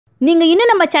நீங்க இன்னும்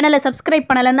நம்ம சேனலை சப்ஸ்கிரைப்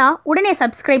பண்ணலன்னா உடனே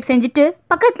சப்ஸ்கிரைப் செஞ்சுட்டு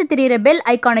பக்கத்துல தெரியுற பெல்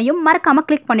ஐகானையும் மறக்காம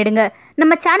கிளிக் பண்ணிடுங்க.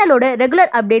 நம்ம சேனலோட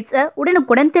ரெகுலர் அப்டேட்ஸை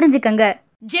உடனுக்குடன் தெரிஞ்சுக்கங்க.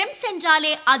 ஜெம்ஸ்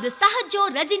என்றாலே அது Sahajo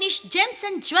Rajneesh gems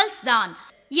and jewels தான்.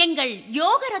 எங்கள்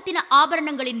யோகரத்தின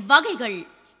ஆபரணங்களின் வகைகள்: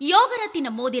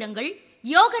 யோகரத்தின மோதிரங்கள்,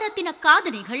 யோகரத்தின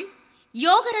காதணிகள்,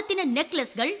 யோகரத்தின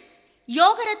நெக்லஸ்கள்,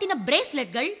 யோகரத்தின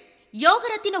பிரேஸ்லெட்கள்,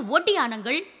 யோகரத்தின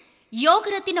ஒட்டியானங்கள்,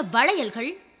 யோகரத்தின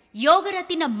வளையல்கள்,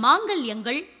 யோகரத்தின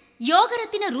மாங்கல்யங்கள்,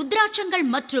 யோகரத்தின ருத்ராட்சங்கள்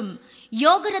மற்றும்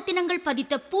யோகரத்தினங்கள்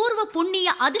பதித்த பூர்வ புண்ணிய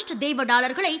அதிர்ஷ்ட தெய்வ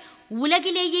டாலர்களை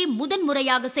உலகிலேயே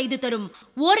முதன்முறையாக செய்து தரும்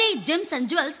ஒரே ஜெம்ஸ் அண்ட்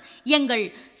ஜுவல்ஸ் எங்கள்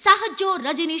Sahajo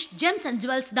Rajneesh gems and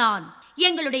jewels தான்.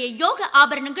 எங்களுடைய யோக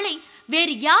ஆபரணங்களை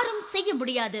வேறு யாரும் செய்ய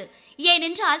முடியாது.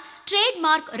 ஏனென்றால்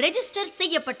ட்ரேட்மார்க் ரெஜிஸ்டர்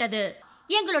செய்யப்பட்டது.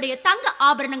 எங்களுடைய தங்க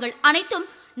ஆபரணங்கள் அனைத்தும்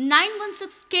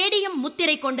 916 KDM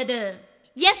முத்திரை கொண்டது.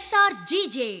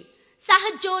 SRGJ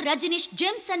Sathguruji Rajinish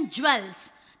Gems and Jewels,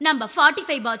 number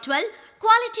 45/12,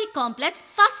 Quality Complex,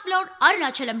 first floor,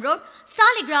 Arunachalam Road,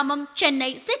 Saligramam,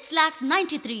 Chennai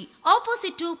 6,93,000,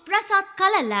 opposite to Prasad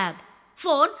Color Lab.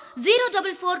 Phone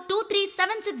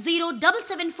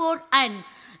 04423760774 and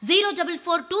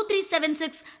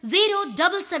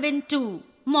 04423760772.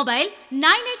 Mobile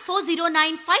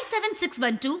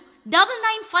 9840957612,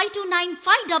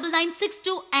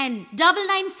 9952959962 and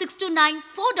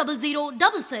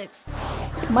 99629400066.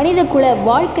 மனித குல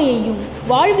வாழ்க்கையையும்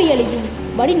வாழ்வியலையும்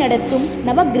வழிநடத்தும்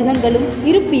நவகிரகங்களும்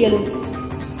இருப்பியலும்.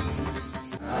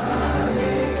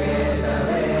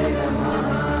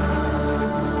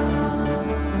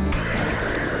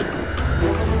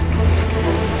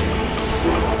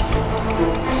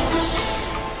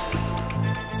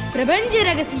 பிரபஞ்ச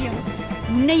ரகசியம்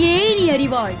உன்னையே நீ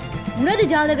அறிவாய் உனது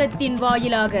ஜாதகத்தின்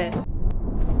வாயிலாக.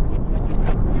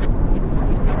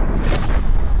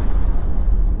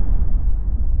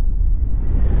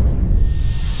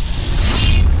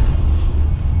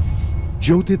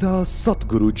 Jothida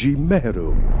Sathguruji Mehro,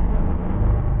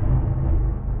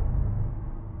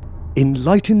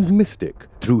 enlightened mystic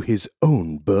through his own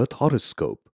birth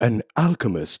horoscope, an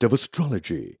alchemist of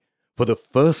astrology, for the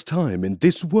first time in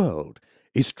this world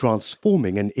is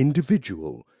transforming an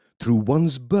individual through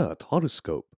one's birth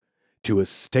horoscope to a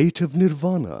state of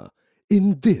nirvana in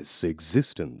this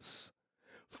existence.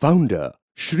 Founder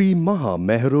Shri Maha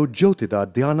Mehro Jothida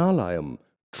Dhyanalayam,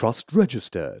 Trust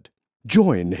Registered.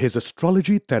 Join his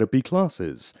astrology therapy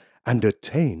classes and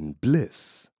attain bliss.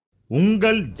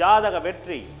 உங்கள் ஜாதக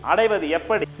வெற்றி அடைவது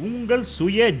எப்படி? உங்கள்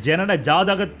சுய ஜனன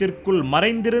ஜாதகத்திற்குள்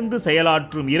மறைந்திருந்து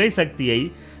செயலாற்றும் இறைசக்தியை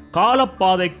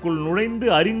காலப்பாதைக்குள் நுழைந்து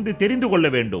அறிந்து தெரிந்து கொள்ள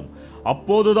வேண்டும்.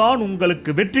 அப்போதுதான்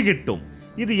உங்களுக்கு வெற்றி கிட்டும்.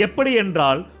 இது எப்படி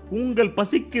என்றால், உங்கள்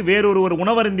பசிக்கு வேறொருவர்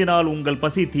உணவருந்தினால் உங்கள்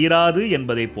பசி தீராது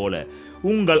என்பதை போல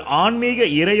உங்கள் ஆன்மீக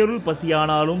இறையொருள்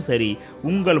பசியானாலும் சரி,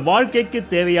 உங்கள் வாழ்க்கைக்கு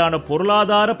தேவையான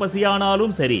பொருளாதார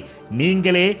பசியானாலும் சரி,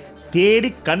 நீங்களே தேடி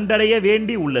கண்டடைய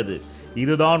வேண்டி உள்ளது.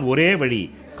 இதுதான் ஒரே வழி.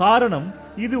 காரணம்,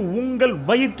 இது உங்கள்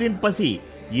வயிற்றின் பசி.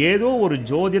 ஏதோ ஒரு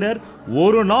ஜோதிடர்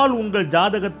ஒரு நாள் உங்கள்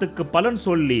ஜாதகத்துக்கு பலன்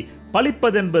சொல்லி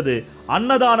பலிப்பதென்பது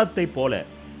அன்னதானத்தை போல,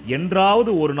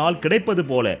 என்றாவது ஒரு நாள் கிடைப்பது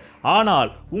போல. ஆனால்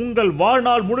உங்கள்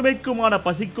வாழ்நாள் முழுமைக்குமான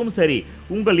பசிக்கும் சரி,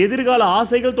 உங்கள் எதிர்கால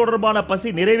ஆசைகள் தொடர்பான பசி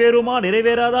நிறைவேறுமா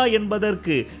நிறைவேறாதா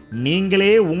என்பதற்கு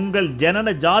நீங்களே உங்கள் ஜனன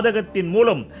ஜாதகத்தின்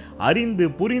மூலம் அறிந்து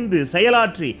புரிந்து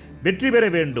செயலாற்றி வெற்றி பெற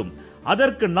வேண்டும்.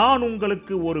 அதற்கு நான்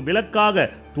உங்களுக்கு ஒரு விளக்காக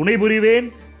துணை புரிவேன்,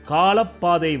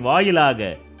 காலப்பாதை வாயிலாக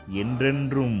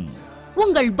என்றென்றும்.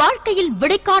 உங்கள் வாழ்க்கையில்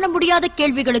விடை காண முடியாத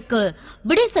கேள்விகளுக்கு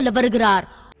விடை சொல்ல வருகிறார்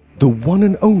The one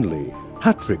and only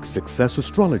Hatric success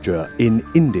astrologer in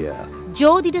India.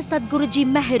 ஜோதிட சத்குருஜி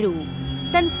மெஹ்ரோ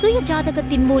தன் சுய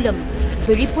ஜாதகத்தின் மூலம்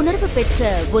விழிப்புணர்வு பெற்ற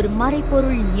ஒரு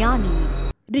மறைபொருள் ஞானி.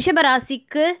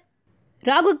 ரிஷபராசிக்கு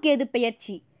ராகு கேது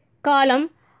பெயர்ச்சி காலம்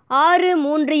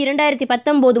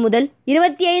 6/3/2019 முதல்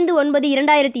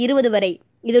 25/9/2020 வரை.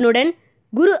 இதனுடன்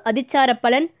குரு அதிச்சார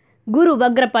பலன், குரு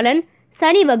வக்ர பலன்,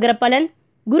 சனி வக்ர பலன்,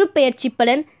 குரு பெயர்ச்சி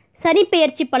பலன், சனி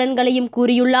பெயர்ச்சி பலன்களையும்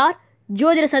கூறியுள்ளார்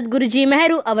ஜோதிட சத்குருஜி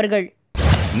மெஹ்ரோ அவர்கள்.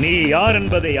 நீ யார்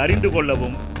என்பதை அறிந்து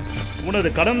கொள்ளவும், உனது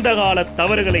கடந்த கால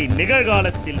தவறுகளை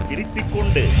நிகழ்காலத்தில் திருத்திக்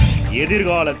கொண்டு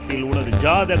எதிர்காலத்தில் உனது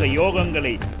ஜாதக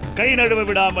யோகங்களை கை நழுவ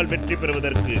விடாமல் வெற்றி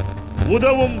பெறுவதற்கு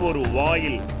உதவும் ஒரு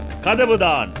வாயில்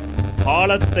கதவுதான்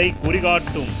காலத்தை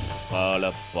குறிகாட்டும்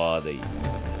காலப்பாதை.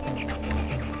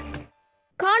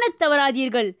 காணத்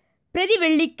தவறாதீர்கள். பிரதி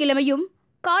வெள்ளிக்கிழமையும்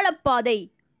காலப்பாதை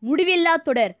முடிவில்லா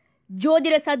தொடர்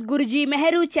ஜோதிட சத்குருஜி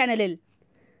மெஹ்ரோ சேனலில்.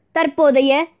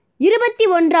 தற்போதைய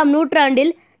 21ஆம்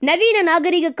நூற்றாண்டில் நவீன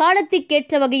நாகரிக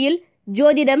காலத்திற்கேற்ற வகையில்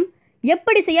ஜோதிடம்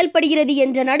எப்படி செயல்படுகிறது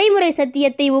என்ற நடைமுறை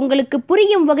சத்தியத்தை உங்களுக்கு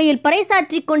புரியும் வகையில்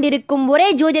பறைசாற்றிக் கொண்டிருக்கும் ஒரே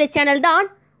ஜோதிட சேனல் தான்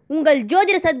உங்கள்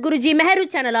ஜோதிட சத்குருஜி மெஹரு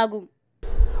சேனல் ஆகும்.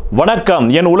 வணக்கம்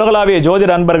என் உலகளாவிய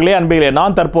ஜோதிட அன்பர்களே, அன்பிகளே.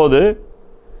 நான் தற்போது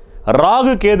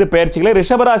ராகு கேது பெயர்ச்சிகளை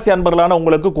ரிஷபராசி அன்பர்களான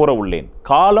உங்களுக்கு கூற உள்ளேன்.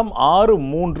 காலம்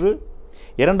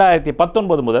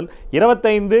 6/3/2019 முதல்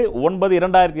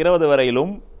 25/9/2020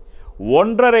 வரையிலும்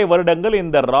 1.5 வருடங்கள்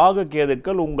இந்த ராகு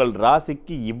கேதுக்கள் உங்கள்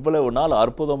ராசிக்கு இவ்வளவு நாள்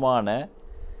அற்புதமான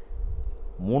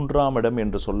 3ஆம் இடம்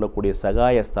என்று சொல்லக்கூடிய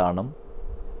சகாயஸ்தானம்,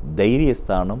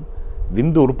 தைரியஸ்தானம்,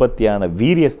 விந்து உற்பத்தியான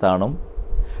வீரியஸ்தானம்,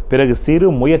 பிறகு சிறு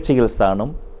முயற்சிகள்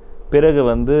ஸ்தானம், பிறகு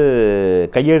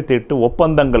கையெழுத்திட்டு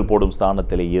ஒப்பந்தங்கள் போடும்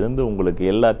ஸ்தானத்தில் இருந்து உங்களுக்கு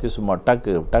எல்லாத்தையும் சும்மா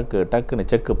டக்குன்னு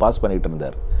செக்கு பாஸ் பண்ணிகிட்டு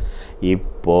இருந்தார்.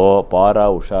 இப்போது பாரா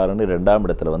உஷாருன்னு 2ஆம்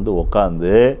இடத்துல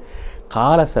உட்காந்து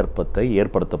கால சர்ப்பத்தை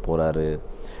ஏற்படுத்த போகிறாரு.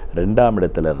 2ஆம்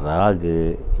இடத்துல ராகு,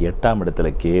 8ஆம் இடத்துல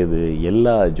கேது.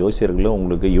 எல்லா ஜோசியர்களும்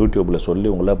உங்களுக்கு யூடியூப்பில் சொல்லி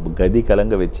உங்களை கதி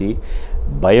கலங்க வச்சு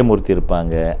பயமுறுத்தி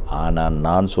இருப்பாங்க. ஆனால்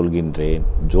நான் சொல்கின்றேன்,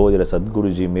 ஜோதிட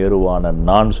சத்குருஜி மேருவான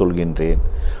நான் சொல்கின்றேன்,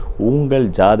 உங்கள்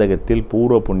ஜாதகத்தில்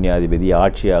பூர்வ புண்ணியாதிபதி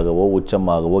ஆட்சியாகவோ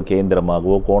உச்சமாகவோ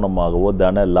கேந்திரமாகவோ கோணமாகவோ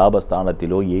தன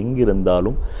லாபஸ்தானத்திலோ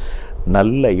எங்கிருந்தாலும்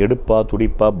நல்ல எடுப்பாக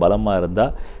துடிப்பாக பலமாக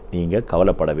இருந்தால் நீங்கள்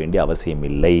கவலைப்பட வேண்டிய அவசியம்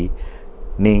இல்லை.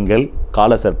 நீங்கள்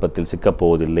கால சர்ப்பத்தில்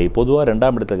சிக்கப்போவதில்லை. பொதுவாக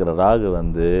 2ஆம் இடத்துல இருக்கிற ராகு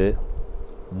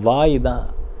வாய் தான்.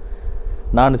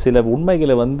 நான் சில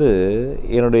உண்மைகளை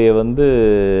என்னுடைய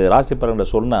ராசி பலன்களை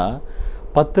சொன்னால்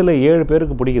 10ல் 7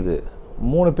 பேருக்கு பிடிக்குது,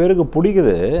 3 பேருக்கு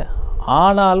பிடிக்குது.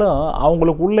 ஆனாலும்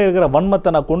அவங்களுக்கு உள்ளே இருக்கிற வன்மத்தை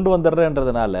நான் கொண்டு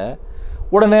வந்துடுறேன்றதுனால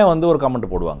உடனே ஒரு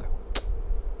கமெண்ட் போடுவாங்க,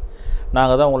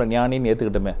 நாங்கள் தான் உங்களை ஞானின்னு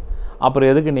ஏற்றுக்கிட்டோமே, அப்புறம்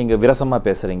எதுக்கு நீங்கள் விரசமாக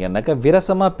பேசுகிறீங்கன்னாக்கா,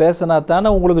 விரசமாக பேசினா தானே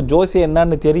உங்களுக்கு ஜோசியம்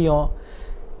என்னன்னு தெரியும்.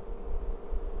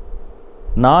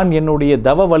 நான் என்னுடைய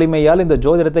தவ வலிமையால் இந்த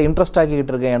ஜோதிடத்தை இன்ட்ரெஸ்ட்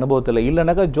ஆக்கிக்கிட்டு இருக்கேன் அனுபவத்தில்.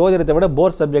 இல்லைனாக்கா ஜோதிடத்தை விட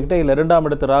போர் சப்ஜெக்டே இல்லை. 2ஆம்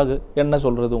இடத்து ராகு என்ன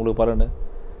சொல்கிறது உங்களுக்கு பலன்னு?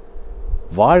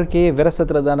 வாழ்க்கையே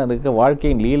விரசத்தில் தானே இருக்குது.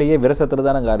 வாழ்க்கையின் லீலையே விரசத்தில்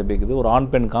தானே ஆரம்பிக்குது. ஒரு ஆண்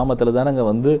பெண் காமத்தில் தானே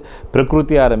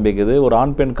பிரகிருதி ஆரம்பிக்குது. ஒரு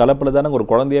ஆண் பெண் கலப்பில் தானே ஒரு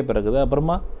குழந்தையே பிறகுது.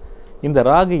 அப்புறமா இந்த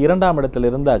ராகு 2ஆம்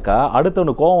இடத்துல இருந்தாக்கா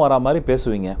அடுத்தவனு கோபம் வரா மாதிரி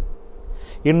பேசுவீங்க.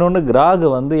 இன்னொன்று ராகு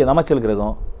நமச்சல்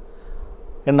கிரகம்,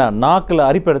 என்ன நாக்கில்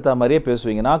அரிப்பெடுத்தா மாதிரியே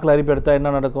பேசுவீங்க. நாக்கில் அரிப்பெடுத்தா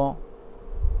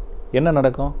என்ன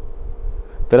நடக்கும்?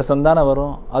 பிரசந்தானே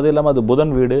வரும். அது இல்லாமல் அது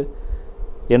புதன் வீடு.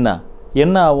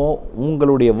 என்ன ஆகும்?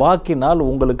 உங்களுடைய வாக்கினால்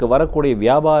உங்களுக்கு வரக்கூடிய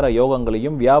வியாபார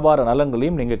யோகங்களையும் வியாபார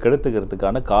நலங்களையும் நீங்கள்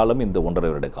கெடுத்துக்கிறதுக்கான காலம் இந்த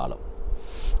 1.5 வருட காலம்.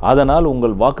 அதனால்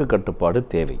உங்கள் வாக்கு கட்டுப்பாடு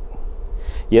தேவை.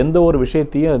 எந்த ஒரு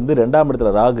விஷயத்தையும் 2ஆம்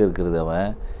இடத்துல ராகு இருக்கிறது, அவன்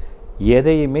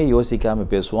எதையுமே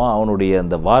யோசிக்காமல் பேசுவான். அவனுடைய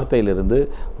அந்த வார்த்தையிலிருந்து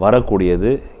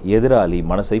வரக்கூடியது எதிராளி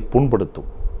மனசை புண்படுத்தும்.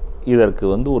 இதற்கு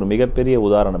ஒரு மிகப்பெரிய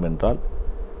உதாரணம் என்றால்,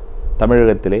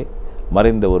 தமிழகத்திலே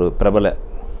மறைந்த ஒரு பிரபல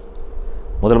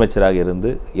முதலமைச்சராக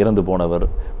இறந்து போனவர்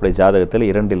உடைய ஜாதகத்தில்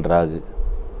 2இல் ராகு.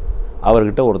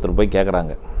 அவர்கிட்ட ஒருத்தர் போய்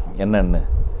கேட்குறாங்க, என்னென்னு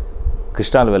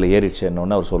கிறிஸ்டால் விலை ஏறிடுச்சு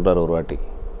என்னொன்னு. அவர் சொல்கிறார், ஒரு வாட்டி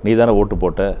நீ தானே ஓட்டு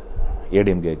போட்ட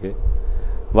ஏடிஎம்கேக்கு,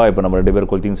 வா இப்போ நம்ம 2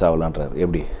 பேர் கொல்த்தின்னு சாவலான்றார்.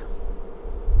 எப்படி?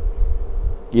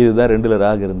 இதுதான் 2இல்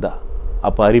ராகு இருந்தா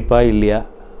அப்போ அரிப்பா இல்லையா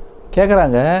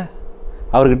கேட்குறாங்க.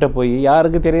 அவர்கிட்ட போய்,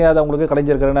 யாருக்கு தெரியாத அவங்களுக்கு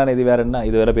கலைஞ்சிருக்கிறேன்னா இது வேறு என்ன,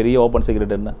 இது வேறு பெரிய ஓப்பன்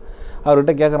சீக்ரெட் என்ன,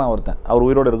 அவர்கிட்ட கேட்குறான் ஒருத்தன். அவர்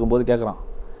உயிரோடு இருக்கும்போது கேட்குறான்,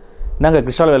 நாங்கள்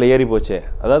கிறிஸ்டால் வேலை ஏறி போச்சே.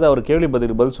 அதாவது அவர் கேள்வி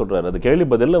பதில் சொல்கிறார். அது கேள்வி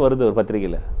பதிலில் வருது ஒரு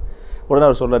பத்திரிகையில். உடனே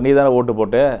அவர் சொல்கிறார், நீ தானே ஓட்டு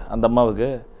போட்டு அந்த அம்மாவுக்கு,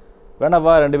 வேணா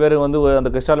வா 2 பேரும்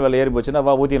அந்த கிறிஸ்டால் வேலை ஏறி போச்சுன்னா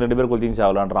வா ஊற்றி 2 பேர் கொளுத்தின்னு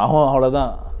சாவலான்றான். அவன்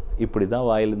அவ்வளோதான். இப்படி தான்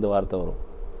வாயிலிருந்து வார்த்தை வரும்.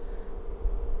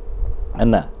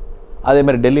 என்ன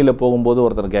அதேமாதிரி டெல்லியில் போகும்போது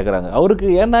ஒருத்தர் கேட்குறாங்க, அவருக்கு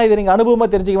ஏன்னா இது நீங்கள் அனுபவமாக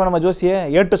தெரிஞ்சுக்க நம்ம ஜோசியை,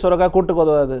 ஏட்டு சுரக்கா கூட்டுக்கு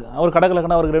உதவாது, அவர்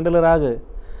கடகலக்கனா அவருக்கு 2இல் ராகு.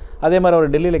 அதே மாதிரி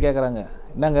அவர் டெல்லியில் கேட்குறாங்க,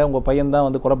 என்னங்க உங்கள் பையன்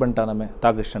தான் கொலை பண்ணிட்டானமே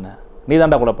தாகிருஷ்ணனை, நீ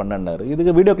தாண்டா கொலை பண்ணார்.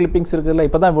 இதுக்கு வீடியோ கிளிப்பிங்ஸ் இருக்குல்ல,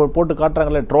 இப்போ தான் போட்டு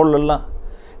காட்டுறாங்களே ட்ரோல்லாம்,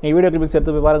 நீங்கள் வீடியோ கிளிப்பிங்ஸ்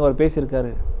எடுத்து போய் பாருங்கள். அவர்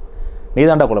பேசியிருக்காரு, நீ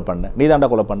தாண்டா கொலை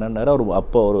பண்ணார். அவர்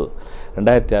அப்போ ஒரு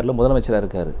 2006 முதலமைச்சராக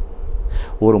இருக்கார்.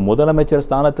 ஒரு முதலமைச்சர்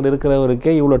ஸ்தானத்தில்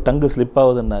இருக்கிறவருக்கே இவ்வளோ டங்கு ஸ்லிப்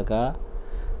ஆகுதுன்னாக்கா,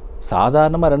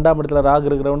 சாதாரணமாக 2ஆம் இடத்துல ராகு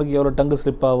இருக்கிறவனுக்கு எவ்வளோ டங்கு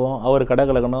ஸ்லிப் ஆகும்? அவர்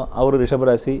கடகலக்கணும், அவர்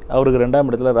ரிஷபராசி, அவருக்கு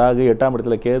 2ஆம் இடத்துல ராகு, 8ஆம்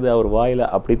இடத்துல கேது, அவர் வாயில்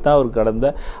அப்படித்தான் அவர்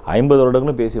கடந்த 50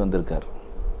 வருடங்களும் பேசி வந்திருக்கார்.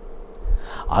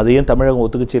 அதையும் தமிழகம்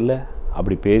ஒத்துக்குச்சு இல்லை?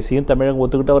 அப்படி பேசியும் தமிழகம்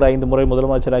ஒத்துக்கிட்டு அவர் 5 முறை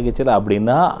முதலமைச்சர் ஆகிச்சில்ல.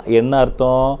 அப்படின்னா என்ன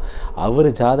அர்த்தம்? அவர்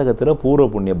ஜாதகத்தில் பூர்வ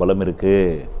புண்ணிய பலம் இருக்குது.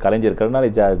 கலைஞர்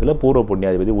கருணாநிதி ஜாதகத்தில் பூர்வ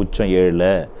புண்ணியாதிபதி உச்சம்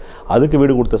 7, அதுக்கு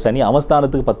வீடு கொடுத்த சனி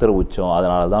அவஸ்தானத்துக்கு 10 உச்சம்.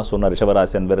 அதனால தான் சொன்னார்,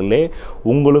 ரிஷபராசி என்பவர்களே,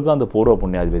 உங்களுக்கும் அந்த பூர்வ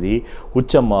புண்ணியாதிபதி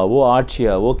உச்சமாவோ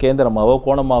ஆட்சியாவோ கேந்திரமாவோ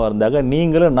கோணமாவோ இருந்தாங்க,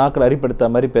 நீங்களும் நாக்கில்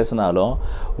அரிப்படுத்த மாதிரி பேசினாலும்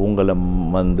உங்களை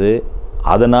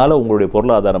அதனால் உங்களுடைய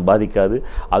பொருளாதாரம் பாதிக்காது,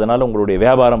 அதனால் உங்களுடைய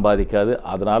வியாபாரம் பாதிக்காது,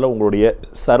 அதனால் உங்களுடைய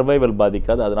சர்வைவல்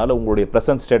பாதிக்காது, அதனால் உங்களுடைய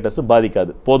ப்ரெசன்ட் ஸ்டேட்டஸ்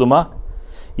பாதிக்காது. போதுமா?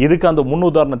 இதுக்கு அந்த முன்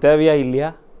உதாரணம் தேவையா இல்லையா?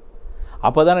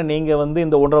 அப்போ தானே நீங்கள் வந்து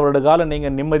இந்த 1.5 வருட காலம்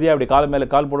நீங்கள் நிம்மதியாக அப்படி கால் மேலே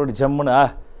கால் போட்டு ஜம்முன்னு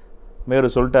மேரு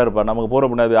சொல்லிட்டாருப்பா, நமக்கு பூர்வ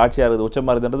புண்ணிய ஆட்சியாக இருக்குது,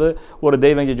 உச்சமாக இருக்குன்றது ஒரு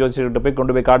தெய்வங்க ஜோசியர்கிட்ட போய்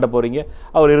கொண்டு போய் காட்ட போகிறீங்க,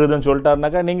 அவர் இருக்குதுன்னு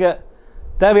சொல்லிட்டாருனாக்கா நீங்கள்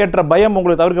தேவையற்ற பயம்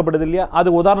உங்களுக்கு தவிர்க்கப்படுது இல்லையா?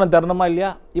 அதுக்கு உதாரணம் தரணுமா இல்லையா?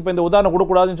 இப்போ இந்த உதாரணம்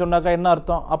கொடுக்கூடாதுன்னு சொன்னாக்கா என்ன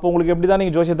அர்த்தம்? அப்போ உங்களுக்கு எப்படி தான்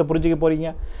நீங்கள் ஜோசியத்தை புரிஞ்சிக்க போகிறீங்க?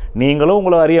 நீங்களும்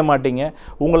உங்களை அறிய மாட்டீங்க.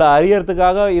 உங்களை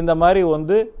அறியறதுக்காக இந்த மாதிரி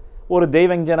வந்து ஒரு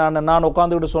தெய்வஞ்சனான நான்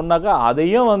உட்காந்துக்கிட்டு சொன்னாக்கா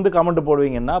அதையும் வந்து கமெண்ட்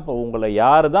போடுவீங்கன்னா அப்போ உங்களை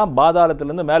யார் தான்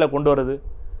பாதாளத்துலேருந்து மேலே கொண்டு வர்றது?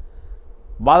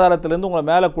 பாதாளத்துலேருந்து உங்களை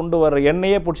மேலே கொண்டு வர்ற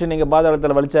எண்ணெயே பிடிச்சி நீங்கள்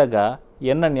பாதாளத்தில் வலிச்சாக்கா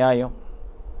என்ன நியாயம்?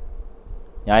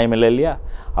 நியாயம் இல்லை இல்லையா?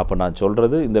 அப்போ நான்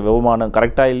சொல்கிறது இந்த விவமானம்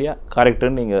கரெக்டாக இல்லையா?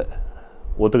 கரெக்டுன்னு நீங்கள்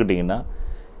ஒத்துக்கிட்டிங்கன்னா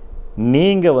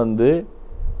நீங்கள் வந்து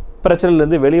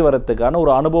பிரச்சனையிலேருந்து வெளியே வரத்துக்கான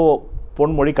ஒரு அனுபவ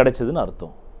பொன்மொழி கிடைச்சதுன்னு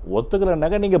அர்த்தம்.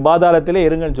 ஒத்துக்கலைன்னாக்கா நீங்கள் பாதாளத்திலே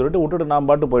இருங்கன்னு சொல்லிட்டு விட்டுட்டு நான்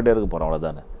பாட்டு போயிட்டே இருக்க போகிறோம்,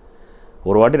 அவ்வளோதானே.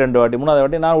 ஒரு வாட்டி 2 வாட்டி 3வது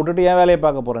வாட்டி நான் விட்டுட்டு என் வேலையை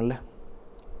பார்க்க போகிறேன்ல,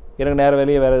 எனக்கு நேர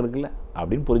வேலையே வேலை இருக்குல்ல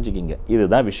அப்படின்னு புரிஞ்சுக்கிங்க.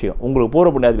 இதுதான் விஷயம். உங்களுக்கு பூர்வ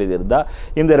புண்ணியாதிபதி இருந்தால்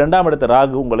இந்த 2ஆம் இடத்த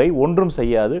ராகு உங்களை ஒன்றும்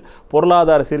செய்யாது,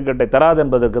 பொருளாதார சீர்கட்டை தராது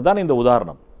என்பதற்கு தான் இந்த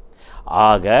உதாரணம்.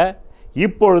 ஆக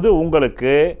இப்பொழுது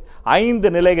உங்களுக்கு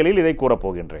 5 நிலைகளில் இதை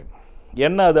கூறப்போகின்றேன்.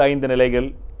 என்ன அது 5 நிலைகள்?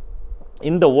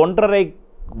 இந்த 1.5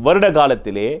 வருட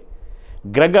காலத்திலே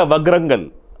கிரக வக்ரங்கள்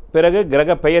பிறகு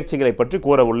கிரக பெயர்ச்சிகளை பற்றி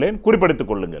கூற உள்ளேன்,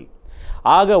 குறிப்பெடுத்துக் கொள்ளுங்கள்.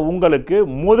 ஆக உங்களுக்கு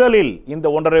முதலில் இந்த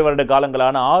 1.5 வருட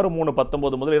காலங்களான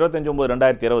 6/3/19 முதல்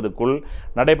 25/9/2020க்குள்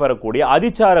நடைபெறக்கூடிய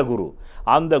அதிச்சார குரு,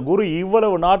 அந்த குரு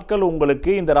இவ்வளவு நாட்கள்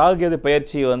உங்களுக்கு இந்த ராகுகேது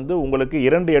பெயர்ச்சி வந்து உங்களுக்கு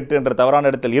 2-8 என்ற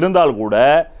தவறான இடத்தில் இருந்தால் கூட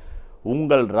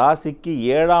உங்கள் ராசிக்கு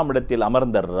 7ஆம் இடத்தில்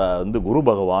அமர்ந்த வந்து குரு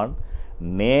பகவான்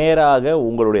நேராக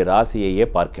உங்களுடைய ராசியையே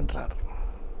பார்க்கின்றார்.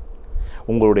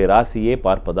 உங்களுடைய ராசியை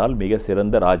பார்ப்பதால் மிக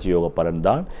சிறந்த ராஜயோக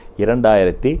பலன்தான்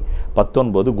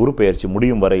 2019 குரு பெயர்ச்சி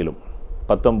முடியும் வரையிலும்.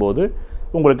 19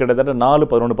 உங்களுக்கு கிட்டத்தட்ட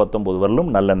 4/11/19 வரலும்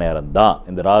நல்ல நேரம் தான்.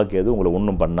 இந்த ராகுகேது உங்களை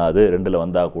ஒன்றும் பண்ணாது 2ல்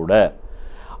வந்தால் கூட.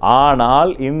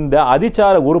 ஆனால் இந்த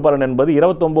அதிச்சார குரு பலன் என்பது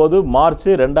 29 மார்ச்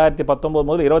 2019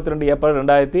 முதல் 22 ஏப்ரல்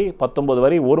 2019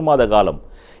 வரை 1 மாத காலம்.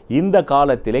 இந்த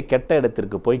காலத்திலே கெட்ட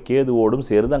இடத்திற்கு போய் கேதுவோடும்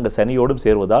சேர்ந்து அங்கே சனியோடும்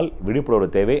சேர்வதால் விழிப்புணர்வு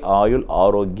தேவை. ஆயுள்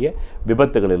ஆரோக்கிய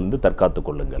விபத்துகளிலிருந்து தற்காத்துக்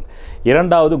கொள்ளுங்கள்.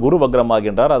 2வது குரு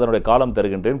வக்ரமாகின்றார், அதனுடைய காலம்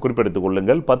தருகின்றேன், குறிப்பெடுத்துக்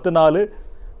கொள்ளுங்கள்.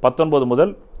 10/4/19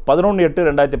 முதல்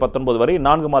 11/8/2019 வரை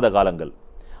 4 மாத காலங்கள்.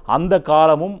 அந்த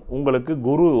காலமும் உங்களுக்கு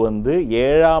குரு வந்து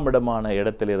 7ஆம் இடமான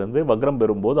இடத்திலிருந்து வக்ரம்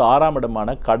பெறும்போது 6ஆம் இடமான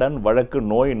கடன் வழக்கு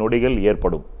நோய் நொடிகள்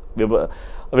ஏற்படும்,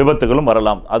 விபத்துகளும்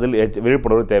வரலாம். அதில்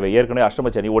விழிப்புணர்வு தேவை. ஏற்கனவே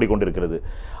அஷ்டம சனி ஓடிக்கொண்டிருக்கிறது.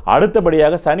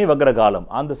 அடுத்தபடியாக சனி வக்ர காலம்.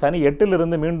 அந்த சனி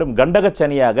 8லிருந்து மீண்டும் கண்டக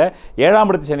சனியாக 7ஆம்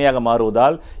இடத்து சனியாக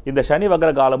மாறுவதால் இந்த சனி வக்ர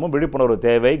காலமும் விழிப்புணர்வு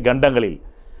தேவை கண்டங்களில்.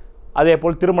 அதே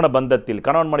போல் திருமண பந்தத்தில்,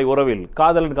 கணவன் மனைவி உறவில்,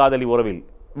 காதலன் காதலி உறவில்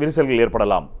விரிசல்கள்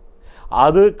ஏற்படலாம்.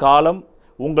 அது காலம்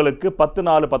உங்களுக்கு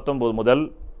 10/4/19 முதல்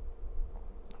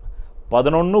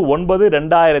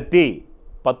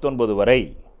 11/9/2019 வரை.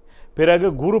 பிறகு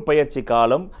குரு பயிற்சி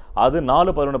காலம் அது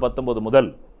 4/11/19 முதல்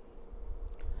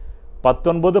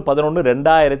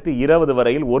 19/11/2020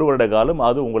 வரையில் 1 வருட காலம்.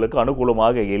 அது உங்களுக்கு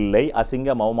அனுகூலமாக இல்லை.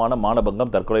 அசிங்கம், அவமானம்,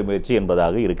 மானபங்கம், தற்கொலை முயற்சி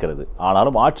என்பதாக இருக்கிறது.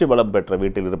 ஆனாலும் ஆட்சி பலம் பெற்ற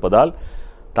வீட்டில் இருப்பதால்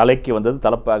தலைக்கு வந்தது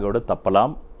தலப்பாகையோடு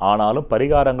தப்பலாம். ஆனாலும்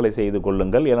பரிகாரங்களை செய்து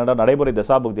கொள்ளுங்கள். ஏனென்றால் நடைமுறை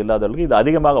தசாபுக்தி இல்லாதவர்களுக்கு இது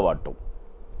அதிகமாக வாட்டும்.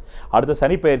 அடுத்த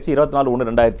சனி பயிற்சி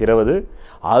 24/1/2020.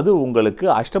 அது உங்களுக்கு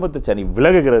அஷ்டமத்து சனி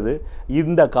விலகுகிறது.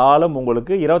 இந்த காலம்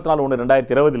உங்களுக்கு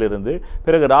 24/1/2020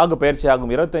 பிறகு ராகு பயிற்சி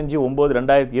ஆகும்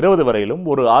 25/9/2020 வரையிலும்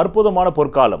ஒரு அற்புதமான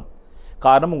பொற்காலம்.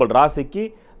 காரணம், உங்கள் ராசிக்கு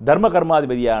தர்ம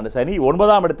கர்மாதிபதியான சனி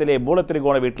 9ஆம் இடத்திலே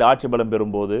மூலத்திரிகோண வீட்டில் ஆட்சி பலம்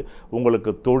பெறும்போது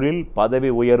உங்களுக்கு தொழில், பதவி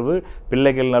உயர்வு,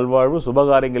 பிள்ளைகள் நல்வாழ்வு,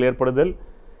 சுபகாரியங்கள் ஏற்படுதல்,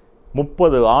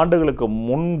 30 ஆண்டுகளுக்கு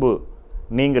முன்பு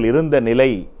நீங்கள் இருந்த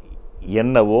நிலை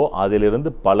என்னவோ அதிலிருந்து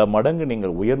பல மடங்கு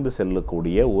நீங்கள் உயர்ந்து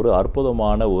செல்லக்கூடிய ஒரு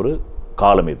அற்புதமான ஒரு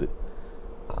காலம் இது.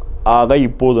 ஆக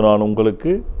இப்போது நான்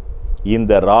உங்களுக்கு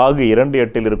இந்த ராகு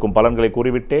 2/8 இருக்கும் பலன்களை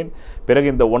கூறிவிட்டேன். பிறகு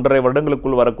இந்த 1.5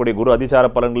 வருடங்களுக்குள் வரக்கூடிய குரு அதிசார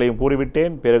பலன்களையும்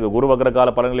கூறிவிட்டேன். பிறகு குரு வக்ரகால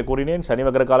பலன்களை கூறினேன், சனி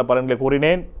வக்ரகால பலன்களை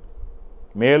கூறினேன்,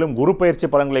 மேலும் குரு பயிற்சி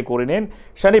பலன்களை கூறினேன்,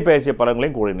 சனி பயிற்சி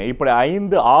பலன்களையும் கூறினேன். இப்படி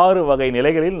 5-6 வகை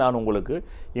நிலைகளில் நான் உங்களுக்கு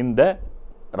இந்த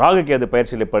ராகுகேது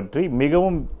பயிற்சிகளை பற்றி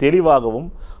மிகவும் தெளிவாகவும்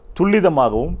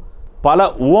துல்லிதமாகவும் பல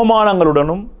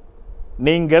உவமானங்களுடனும்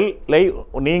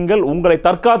நீங்கள் உங்களை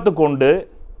தற்காத்து கொண்டு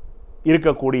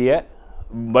இருக்கக்கூடிய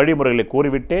வழிமுறைகளை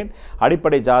கூறிவிட்டேன்.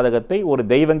 அடிப்படை ஜாதகத்தை ஒரு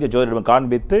தெய்வங்க ஜோதிடம்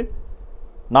காண்பித்து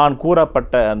நான்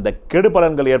கூறப்பட்ட அந்த கெடு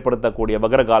பலன்கள் ஏற்படுத்தக்கூடிய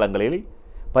வக்ர காலங்களில்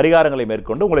பரிகாரங்களை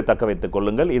மேற்கொண்டு உங்களை தக்க வைத்துக்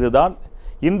கொள்ளுங்கள். இதுதான்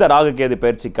இந்த ராகுகேது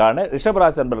பயிற்சிக்கான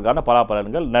ரிஷபராசி என்பதற்கான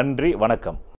பலாபலன்கள். நன்றி,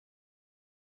 வணக்கம்.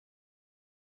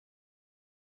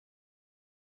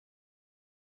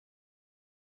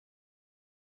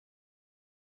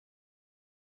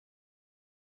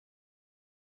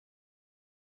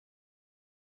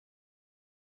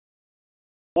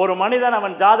 ஒரு மனிதன்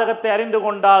அவன் ஜாதகத்தை அறிந்து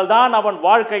கொண்டால் தான் அவன்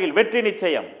வாழ்க்கையில் வெற்றி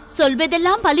நிச்சயம்.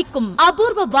 சொல்வதெல்லாம் பலிக்கும்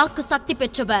அபூர்வ வாக்கு சக்தி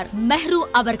பெற்றவர் மெஹ்ரு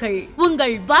அவர்கள்.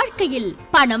 உங்கள் வாழ்க்கையில்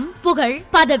பணம், புகழ்,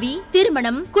 பதவி,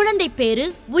 திருமணம், குழந்தை பேறு,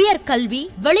 உயர்கல்வி,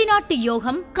 வெளிநாட்டு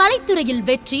யோகம், கலைத்துறையில்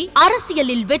வெற்றி,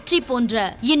 அரசியலில் வெற்றி போன்ற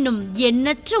இன்னும்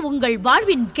எண்ணற்ற உங்கள்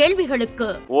வாழ்வின் கேள்விகளுக்கு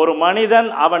ஒரு மனிதன்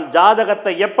அவன்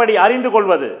ஜாதகத்தை எப்படி அறிந்து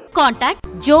கொள்வது? கான்டாக்ட்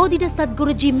ஜோதிட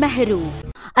Sadguruji Mehru.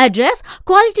 Address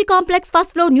Quality Complex,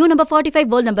 first floor, new number 45,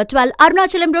 wall number 12,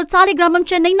 Arunachalam Road, Saligramam,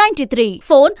 Chennai 93.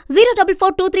 Phone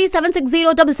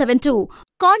 04423760772.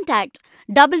 Contact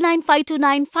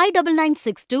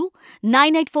 995295962,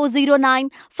 98409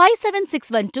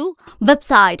 57612.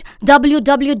 Website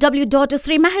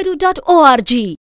www.srimehru.org.